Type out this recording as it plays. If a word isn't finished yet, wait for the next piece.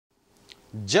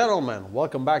Gentlemen,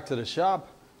 welcome back to the shop.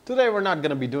 Today we're not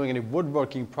going to be doing any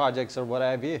woodworking projects or what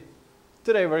have you.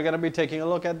 Today we're going to be taking a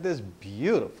look at this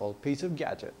beautiful piece of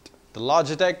gadget. The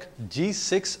Logitech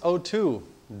G602.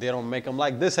 They don't make them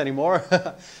like this anymore.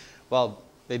 Well,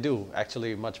 they do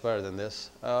actually much better than this.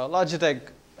 Logitech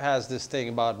has this thing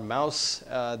about mouse.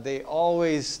 They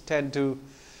always tend to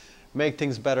make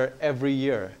things better every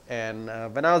year. And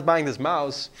when I was buying this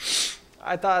mouse,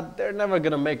 I thought they're never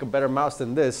gonna make a better mouse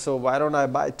than this, so why don't I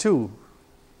buy two?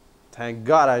 Thank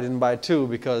God I didn't buy two,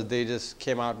 because they just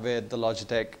came out with the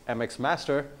Logitech MX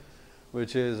Master,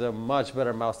 which is a much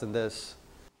better mouse than this.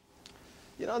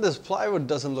 You know, this plywood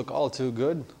doesn't look all too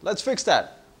good. Let's fix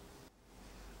that.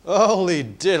 Holy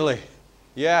diddly.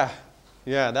 Yeah,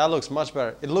 that looks much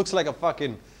better. It looks like a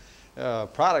fucking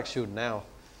product shoot now.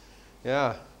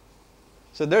 Yeah.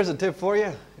 So there's a tip for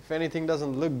you. If anything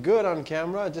doesn't look good on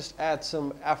camera, just add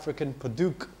some African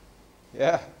Padouk.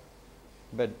 Yeah,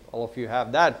 bet all of you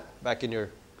have that back in your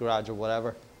garage or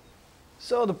whatever.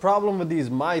 So the problem with these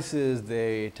mice is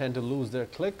they tend to lose their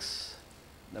clicks.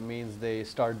 That means they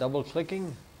start double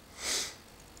clicking.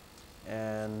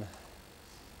 And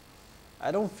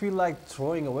I don't feel like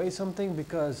throwing away something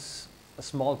because a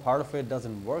small part of it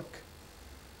doesn't work.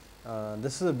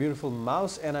 This is a beautiful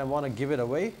mouse and I want to give it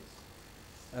away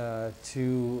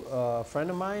to a friend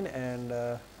of mine, and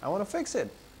I want to fix it.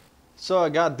 So I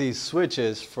got these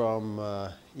switches from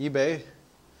eBay.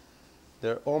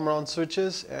 They're Omron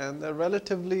switches and they're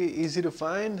relatively easy to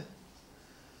find,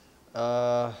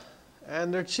 and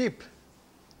they're cheap.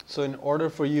 So in order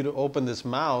for you to open this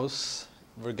mouse,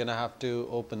 we're gonna have to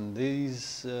open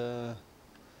these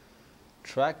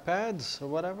track pads or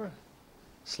whatever,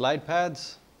 slide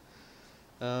pads.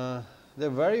 They're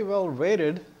very well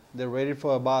rated. They're rated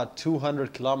for about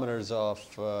 200 kilometers of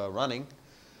running.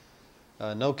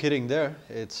 No kidding there.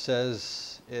 It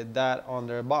says that on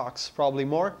their box, probably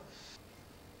more.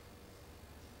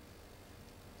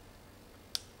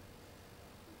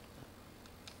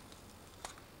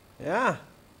 Yeah.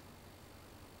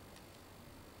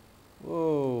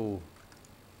 Whoa.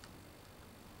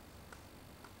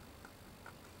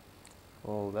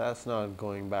 Well, that's not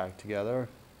going back together.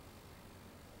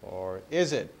 Or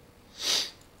is it?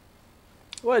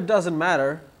 Well, it doesn't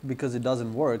matter because it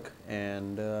doesn't work,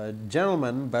 and a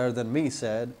gentleman better than me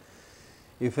said,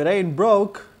 if it ain't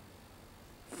broke,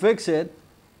 fix it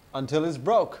until it's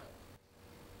broke.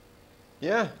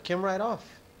 Yeah, came right off.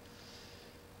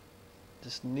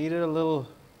 Just needed a little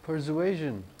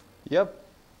persuasion. Yep,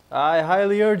 I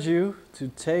highly urge you to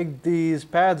take these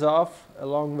pads off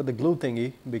along with the glue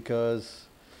thingy, because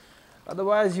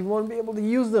otherwise you won't be able to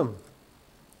use them.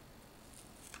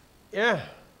 Yeah,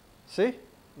 see?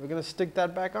 We're going to stick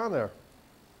that back on there.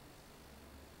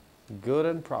 Good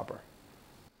and proper.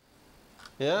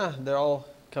 Yeah, they're all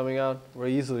coming out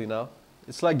very easily now.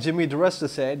 It's like Jimmy DeResta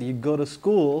said, you go to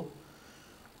school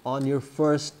on your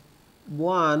first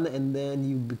one and then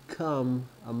you become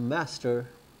a master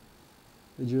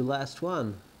with your last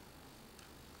one.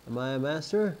 Am I a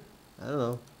master? I don't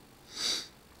know.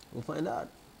 We'll find out.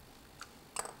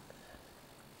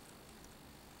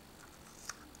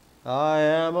 I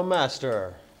am a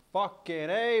master. Fucking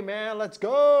A, man, let's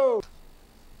go!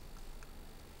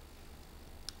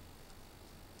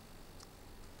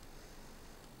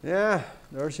 Yeah,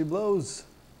 there she blows.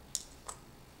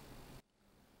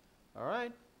 All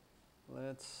right,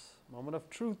 moment of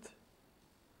truth.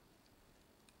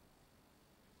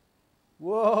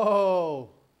 Whoa!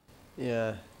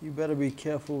 Yeah, you better be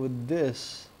careful with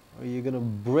this or you're gonna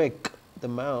break the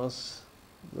mouse.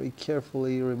 Very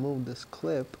carefully remove this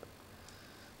clip.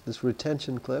 This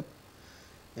retention clip,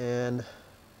 and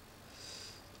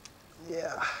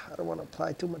yeah, I don't want to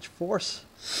apply too much force.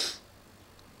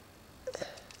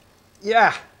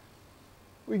 Yeah,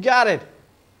 we got it.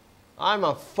 I'm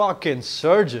a fucking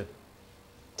surgeon.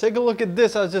 Take a look at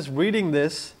this. I was just reading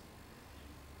this.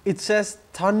 It says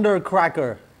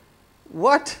Thundercracker.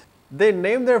 What? They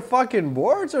named their fucking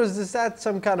boards, or is that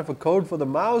some kind of a code for the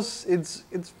mouse? It's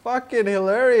fucking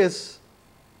hilarious.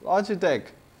 Logitech.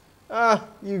 Ah,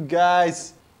 you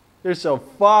guys, you're so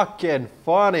fucking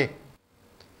funny.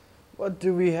 What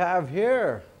do we have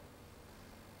here?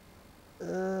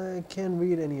 I can't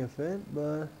read any of it,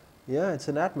 but yeah, it's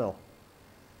an Atmel.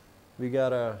 We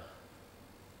got a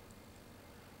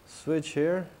switch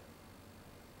here,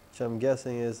 which I'm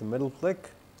guessing is the middle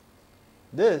click.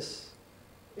 This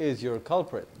is your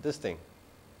culprit, this thing,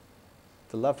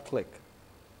 the left click.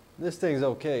 This thing's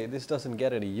okay, this doesn't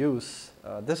get any use.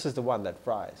 This is the one that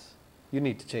fries. You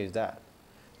need to change that.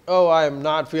 Oh, I am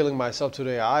not feeling myself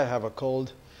today. I have a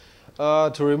cold.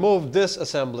 To remove this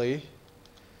assembly,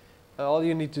 all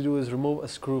you need to do is remove a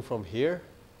screw from here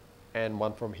and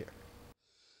one from here.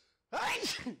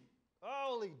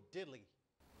 Holy diddly.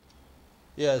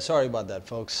 Yeah, sorry about that,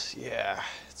 folks. Yeah,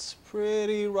 it's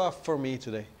pretty rough for me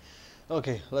today.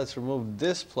 Okay, let's remove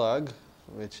this plug,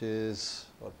 which is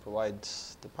what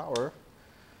provides the power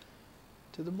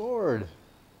to the board.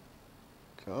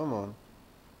 Come on.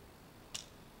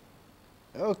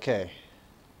 Okay.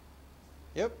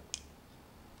 Yep.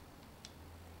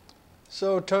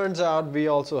 So it turns out we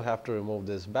also have to remove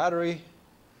this battery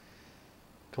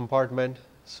compartment.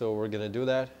 So we're gonna do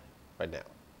that right now.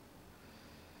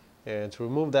 And to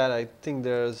remove that, I think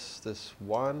there's this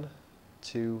 1,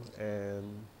 2,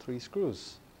 and 3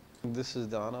 screws. This is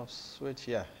the on-off switch.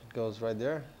 Yeah, it goes right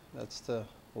there. That's the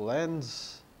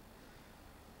lens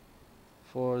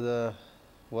for the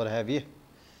what have you.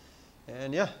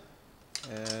 And yeah,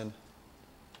 and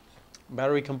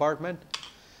battery compartment.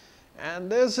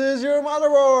 And this is your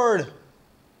motherboard.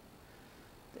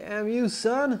 Damn you,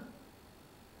 son.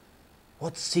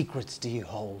 What secrets do you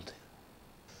hold?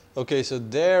 Okay, so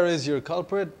there is your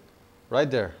culprit right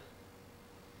there.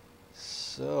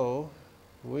 So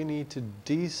we need to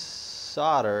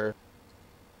desolder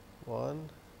 1,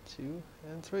 2,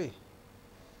 and 3.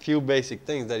 Few basic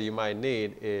things that you might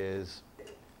need is,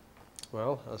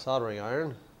 well, a soldering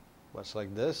iron, much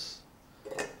like this,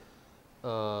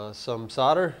 some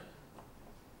solder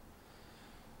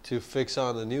to fix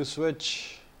on the new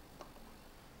switch,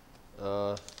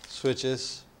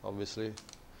 switches obviously,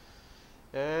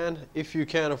 and if you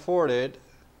can't afford it,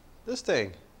 this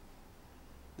thing.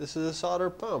 This is a solder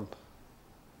pump.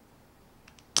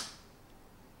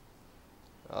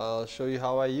 I'll show you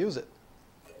how I use it.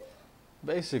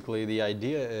 Basically the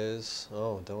idea is,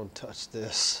 oh, don't touch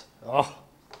this.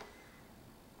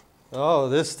 Oh,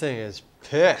 this thing is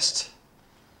pissed.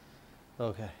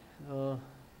 Okay,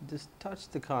 just touch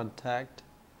the contact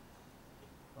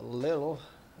a little.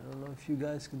 I don't know if you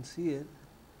guys can see it.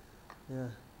 Yeah,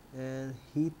 and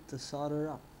heat the solder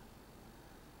up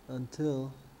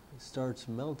until it starts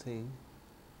melting.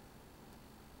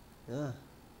 Yeah,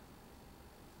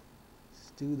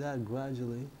 just do that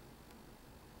gradually.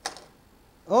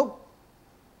 Oh,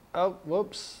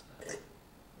 whoops,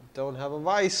 don't have a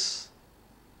vise.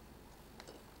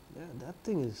 Yeah, that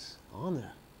thing is on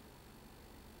there.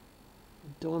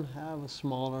 Don't have a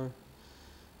smaller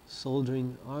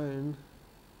soldering iron.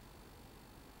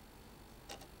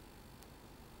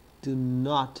 Do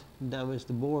not damage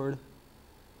the board.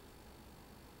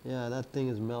 Yeah, that thing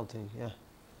is melting. Yeah,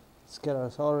 let's get our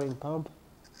soldering pump.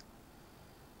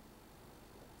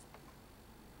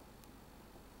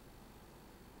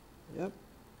 Yep,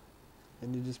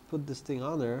 and you just put this thing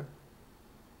on there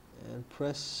and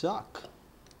press suck.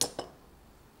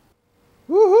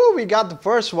 Woohoo, we got the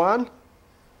first one.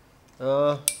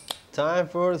 Time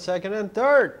for the second and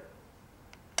third.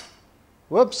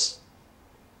 Whoops.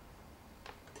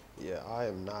 Yeah, I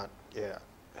am not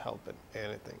helping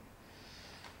anything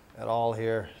at all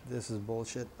here. This is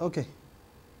bullshit. Okay.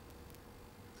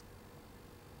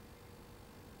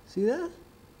 See that?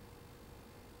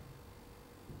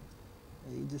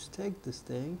 And you just take this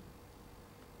thing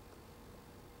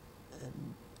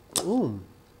and boom.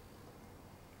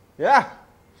 Yeah,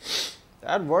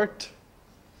 that worked.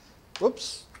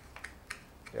 Whoops.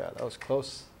 Yeah, that was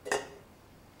close.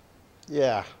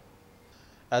 Yeah.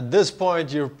 At this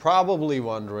point, you're probably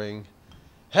wondering,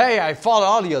 hey, I followed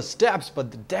all your steps,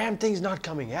 but the damn thing's not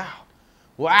coming out.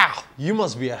 Wow, you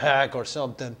must be a hack or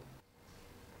something.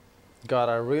 God,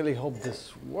 I really hope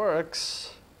this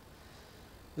works.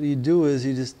 What you do is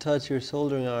you just touch your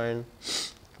soldering iron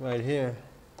right here,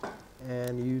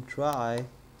 and you try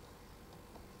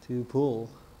to pull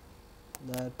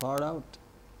that part out.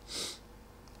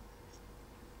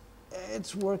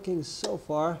 It's working so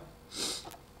far.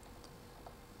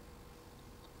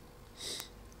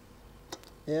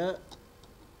 Yeah,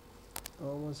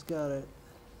 almost got it.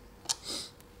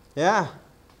 Yeah.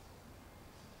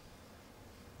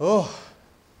 Oh,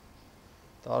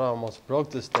 thought I almost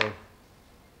broke this thing.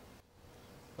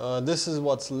 This is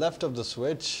what's left of the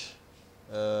switch.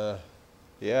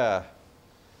 Yeah.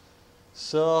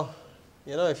 So,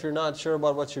 you know, if you're not sure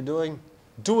about what you're doing,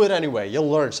 do it anyway. You'll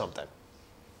learn something.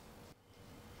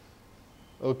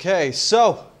 Okay,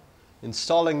 so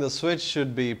installing the switch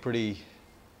should be pretty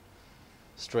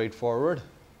straightforward.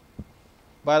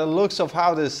 By the looks of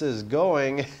how this is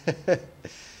going,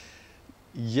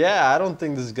 yeah, I don't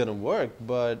think this is gonna work,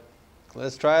 but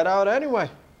let's try it out anyway.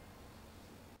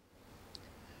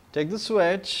 Take the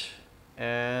switch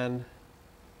and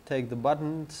take the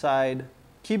button side,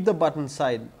 keep the button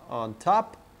side on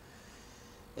top,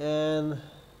 and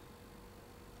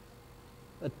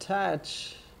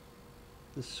attach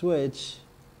the switch.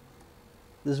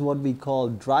 This is what we call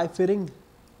dry fitting.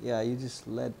 Yeah, you just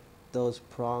let those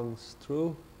prongs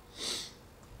through.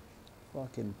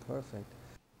 Fucking perfect.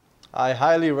 I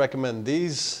highly recommend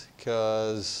these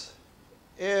because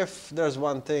if there's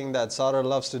one thing that solder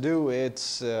loves to do,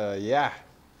 it's yeah,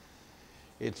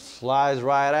 it flies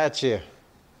right at you.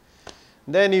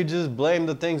 Then you just blame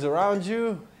the things around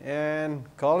you and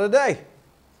call it a day.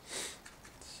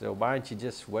 So why don't you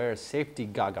just wear safety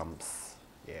goggles?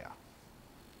 Yeah.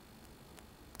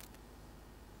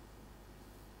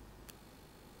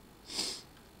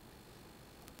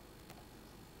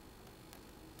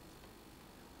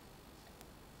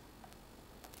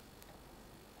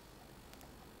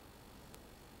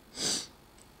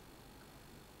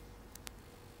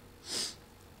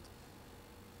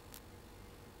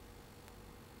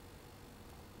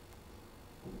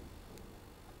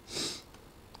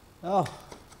 Oh,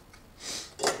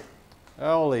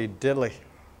 holy diddly.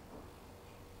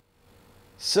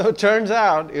 So it turns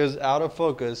out it was out of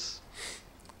focus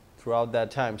throughout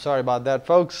that time. Sorry about that,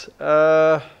 folks.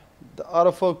 The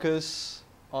autofocus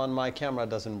on my camera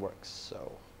doesn't work,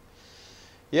 so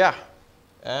yeah.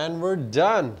 And we're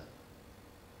done.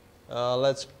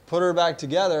 Let's put her back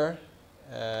together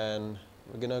and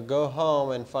we're gonna go home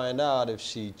and find out if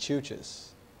she chooches.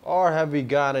 Or have we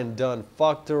gone and done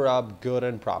fucked her up good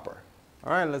and proper?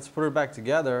 All right, let's put her back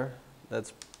together.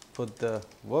 Let's put the,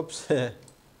 whoops.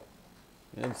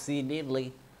 Oopsie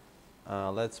diddly.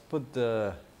 Let's put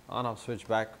the on-off switch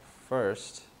back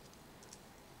first.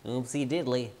 Oopsie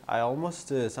diddly. I almost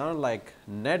sounded like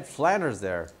Ned Flanders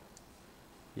there.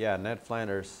 Yeah, Ned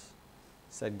Flanders.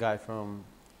 Said guy from,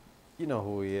 you know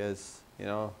who he is, you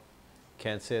know.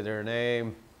 Can't say their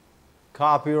name.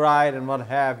 Copyright and what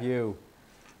have you.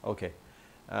 Okay,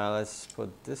 let's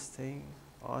put this thing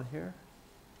on here.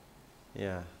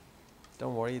 Yeah,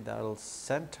 don't worry, that'll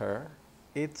center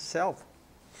itself.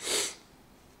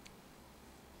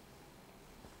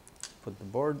 Put the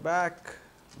board back.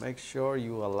 Make sure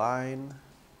you align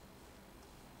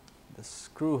the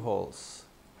screw holes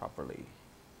properly.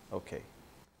 Okay.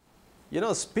 You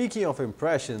know, speaking of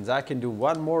impressions, I can do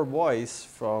one more voice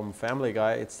from Family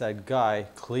Guy. It's that guy,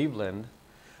 Cleveland.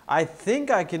 I think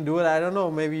I can do it. I don't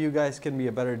know. Maybe you guys can be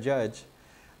a better judge.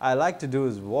 I like to do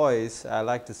his voice. I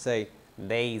like to say,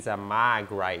 "These are my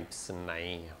grapes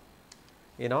now."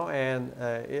 You know, and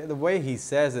the way he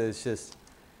says it is just,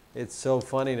 it's so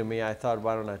funny to me. I thought,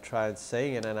 why don't I try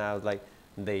saying it? And I was like,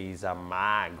 "These are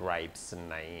my grapes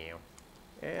now."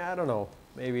 Yeah, I don't know.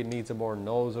 Maybe it needs a more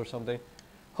nose or something.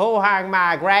 Who hung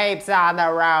my grapes on the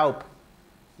rope?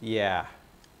 Yeah.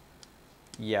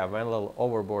 Yeah, went a little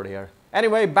overboard here.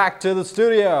 Anyway, back to the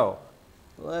studio.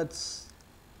 Let's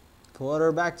put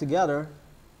her back together.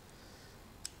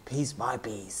 Piece by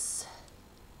piece.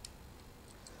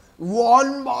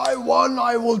 One by one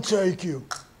I will take you.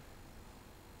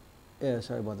 Yeah,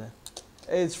 sorry about that.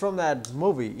 It's from that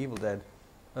movie, Evil Dead.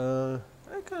 I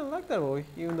kind of like that movie,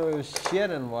 even though it was shit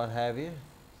and what have you.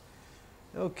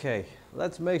 Okay,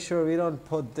 let's make sure we don't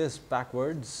put this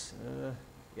backwards.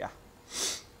 Yeah.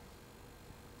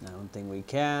 I don't think we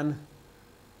can.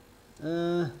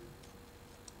 I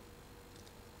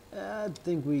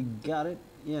think we got it.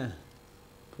 Yeah,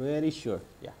 pretty sure.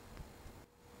 Yeah.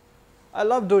 I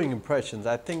love doing impressions.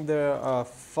 I think they're a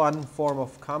fun form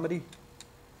of comedy.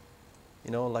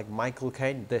 You know, like Michael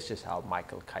Caine. This is how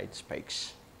Michael Caine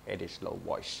speaks. It is low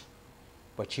voice.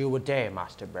 But you were there,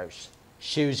 Master Bruce.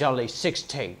 She was only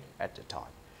 16 at the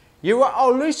time. You were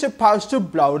only supposed to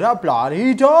blow the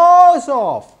bloody doors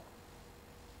off.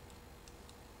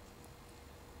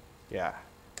 Yeah.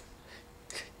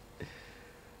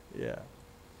 Yeah.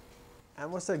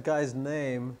 And what's that guy's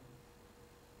name?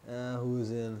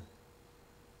 Who's in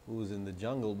the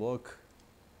Jungle Book?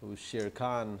 Who's Shere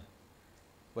Khan?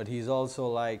 But he's also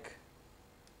like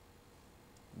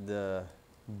the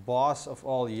boss of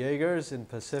all Jaegers in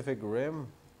Pacific Rim.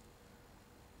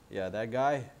 Yeah, that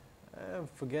guy. I'm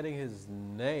forgetting his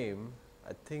name.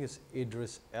 I think it's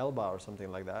Idris Elba or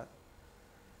something like that.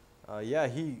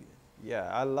 Yeah,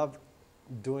 I love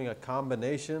doing a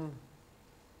combination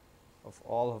of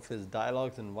all of his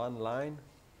dialogues in one line.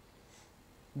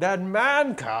 That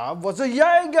man cub was a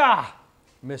Jaeger,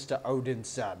 Mr. Odin's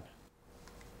son.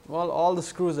 Well, all the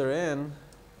screws are in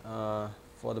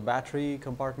for the battery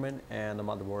compartment and the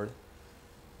motherboard.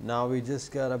 Now we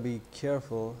just gotta be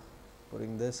careful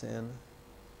putting this in.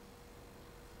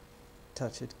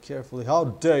 Touch it carefully. How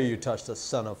dare you touch the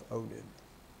son of Odin?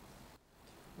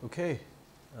 Okay,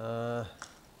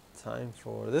 time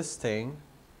for this thing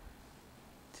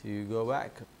to go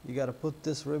back. You gotta put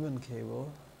this ribbon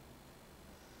cable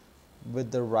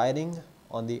with the writing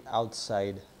on the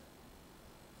outside.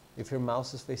 If your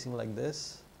mouse is facing like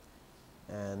this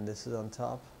and this is on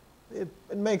top, it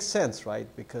makes sense, right?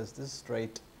 Because this is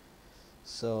straight.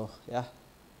 So yeah,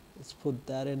 let's put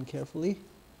that in carefully.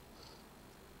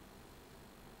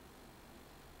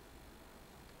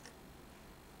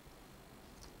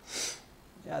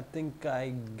 Yeah, I think I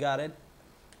got it.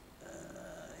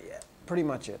 Yeah, pretty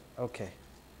much it. Okay,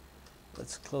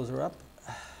 let's close her up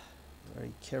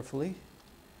very carefully.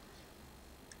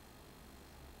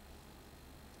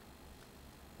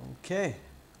 Okay,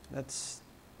 that's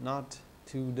not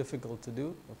too difficult to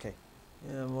do. Okay,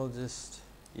 and we'll just,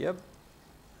 yep.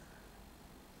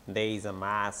 These are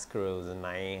my screws,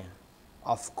 man.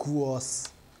 Of course,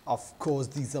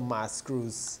 these are my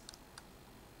screws.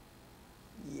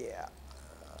 Yeah.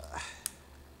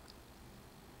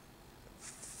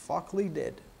 Fuckly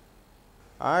did.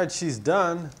 Alright, she's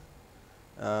done.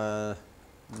 Now,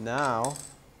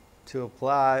 to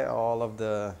apply all of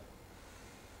the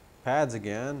pads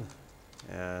again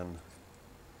and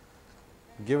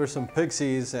give her some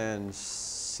pixies and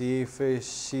see if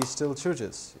she still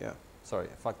chooses. Yeah, sorry,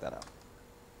 I fucked that up.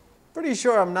 Pretty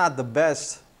sure I'm not the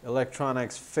best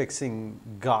electronics fixing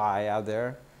guy out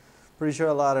there. Pretty sure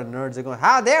a lot of nerds are going,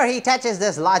 how dare he touches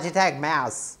this Logitech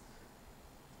mouse?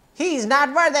 He's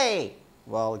not worthy.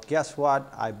 Well, guess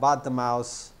what? I bought the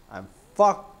mouse. I'm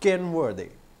fucking worthy.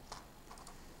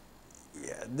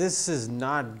 Yeah, this is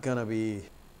not gonna be.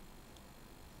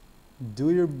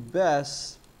 Do your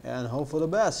best and hope for the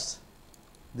best.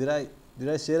 Did I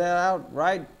say that out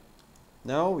right?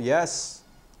 No? Yes?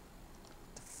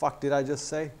 The fuck did I just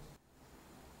say?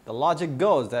 The logic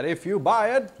goes that if you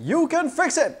buy it, you can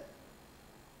fix it.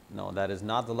 No, that is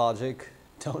not the logic.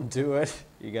 Don't do it.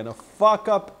 You're gonna fuck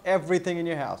up everything in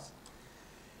your house.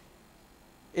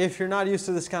 If you're not used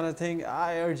to this kind of thing,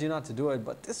 I urge you not to do it,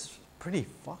 but this is pretty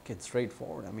fucking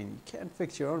straightforward. I mean, you can't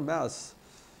fix your own mouse.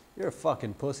 You're a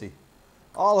fucking pussy.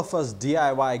 All of us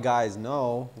DIY guys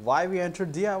know why we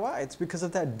entered DIY. It's because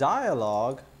of that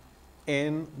dialogue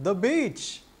in The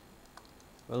Beach.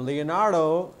 Well,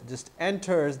 Leonardo just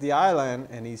enters the island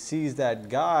and he sees that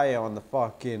guy on the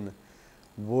fucking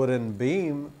wooden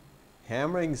beam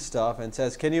hammering stuff and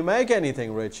says, can you make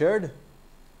anything, Richard?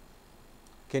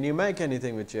 Can you make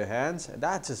anything with your hands? And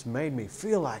that just made me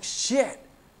feel like shit,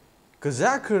 because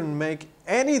I couldn't make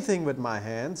anything with my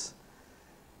hands,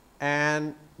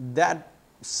 and that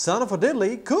son of a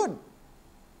diddly could.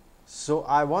 So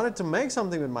I wanted to make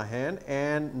something with my hand,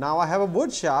 and now I have a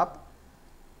wood shop,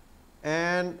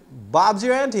 and Bob's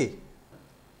your auntie.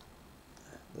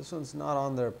 This one's not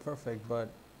on there perfect, but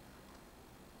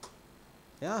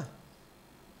yeah.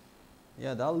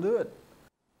 Yeah, that'll do it.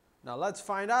 Now let's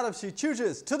find out if she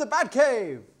chooses to the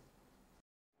Batcave.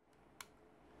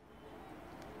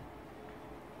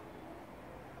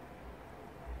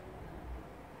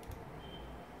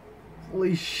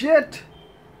 Holy shit!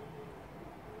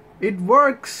 It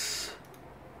works!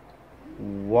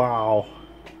 Wow.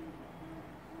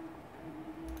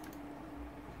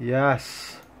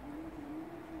 Yes.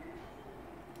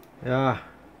 Yeah.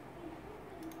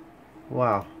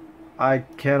 Wow. I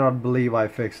cannot believe I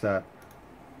fixed that.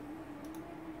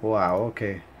 Wow,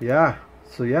 okay. Yeah.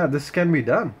 So yeah, this can be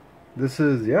done. This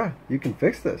is, yeah, you can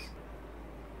fix this.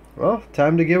 Well,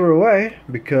 time to give her away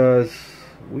because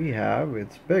we have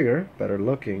its bigger, better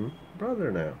looking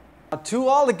brother now. To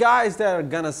all the guys that are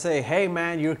gonna say, hey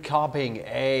man, you're copying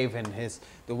Abe and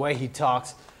the way he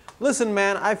talks. Listen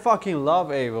man, I fucking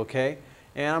love Abe, okay?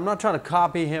 And I'm not trying to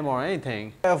copy him or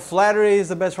anything. Flattery is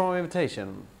the best form of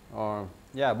imitation. Or,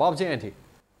 yeah, Bob's your auntie.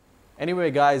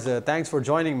 Anyway guys, thanks for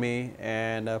joining me,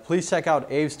 and please check out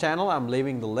Abe's channel. I'm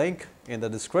leaving the link in the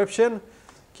description.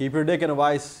 Keep your dick in a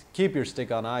vice, keep your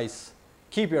stick on ice,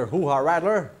 keep your hoo-ha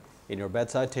rattler in your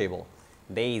bedside table.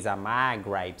 These are my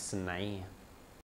gripes, man.